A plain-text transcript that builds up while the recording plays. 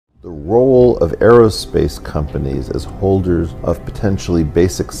The role of aerospace companies as holders of potentially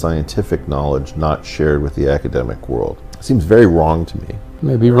basic scientific knowledge not shared with the academic world seems very wrong to me.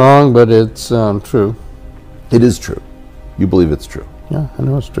 May be wrong, but it's true. It is true. You believe it's true. Yeah, I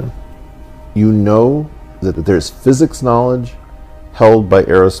know it's true. You know that there's physics knowledge held by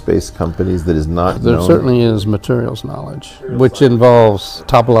aerospace companies that is not known? There certainly is materials knowledge, which involves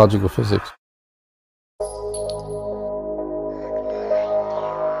topological physics.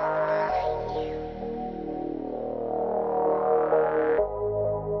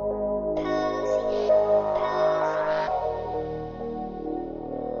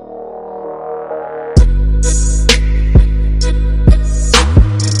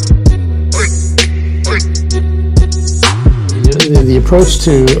 The approach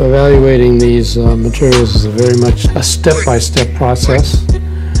to evaluating these materials is very much a step-by-step process.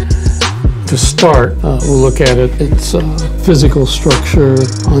 To start, we'll look at its physical structure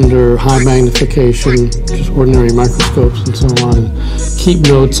under high magnification, just ordinary microscopes and so on. Keep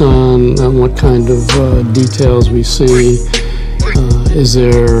notes on what kind of details we see. Is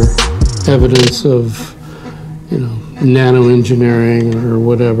there evidence of, nanoengineering or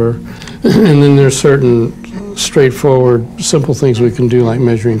whatever? And then there's certain straightforward, simple things we can do, like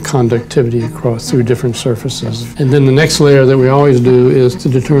measuring conductivity through different surfaces. And then the next layer that we always do is to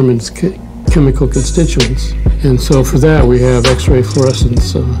determine its chemical constituents. And so for that we have X-ray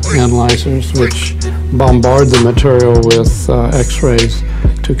fluorescence analyzers, which bombard the material with X-rays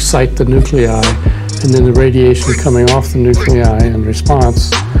to excite the nuclei, and then the radiation coming off the nuclei in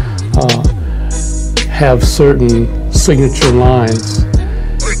response have certain signature lines,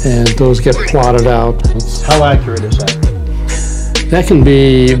 and those get plotted out. How accurate is that? That can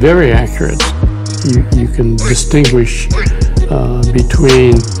be very accurate. You can distinguish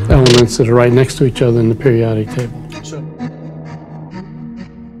between elements that are right next to each other in the periodic table.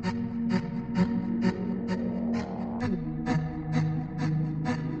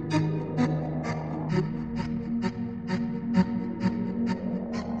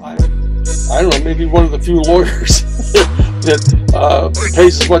 I don't know, maybe one of the few lawyers that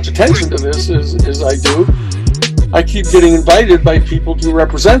pays as much attention to this as I do. I keep getting invited by people to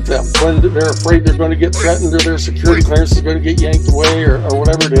represent them when they're afraid they're going to get threatened or their security clearance is going to get yanked away or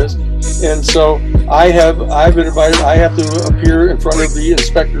whatever it is. And so I've been invited. I have to appear in front of the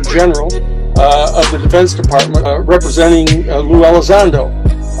Inspector General of the Defense Department representing Luis Elizondo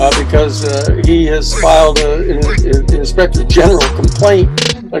because he has filed an Inspector General complaint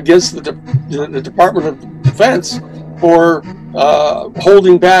against the Department of Defense for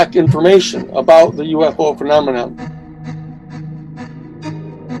holding back information about the UFO phenomenon.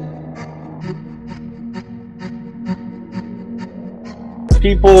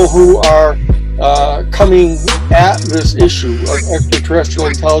 People who are coming at this issue of extraterrestrial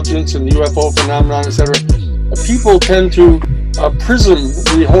intelligence and the UFO phenomenon, etc., people tend to prism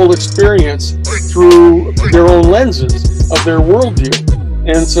the whole experience through their own lenses of their worldview.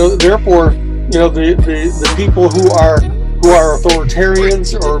 And so therefore, the people who are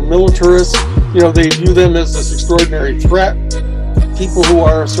authoritarians or militarists, they view them as this extraordinary threat. People who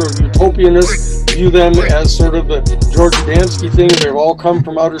are sort of utopianists view them as sort of the George Adamski thing. They've all come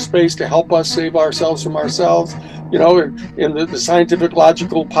from outer space to help us save ourselves from ourselves. And the scientific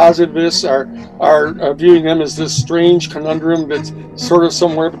logical positivists are viewing them as this strange conundrum that's sort of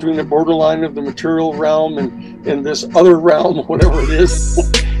somewhere between the borderline of the material realm and this other realm, whatever it is.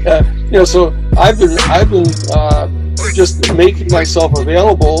 So I've been just making myself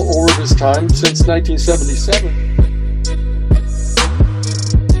available over this time since 1977.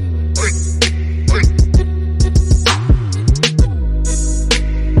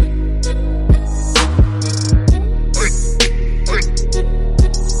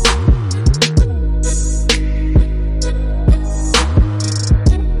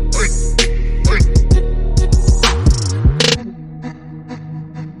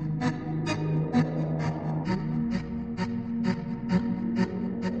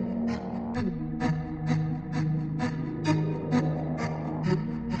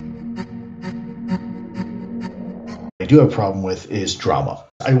 I do have a problem with is drama.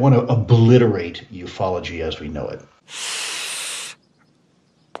 I want to obliterate ufology as we know it.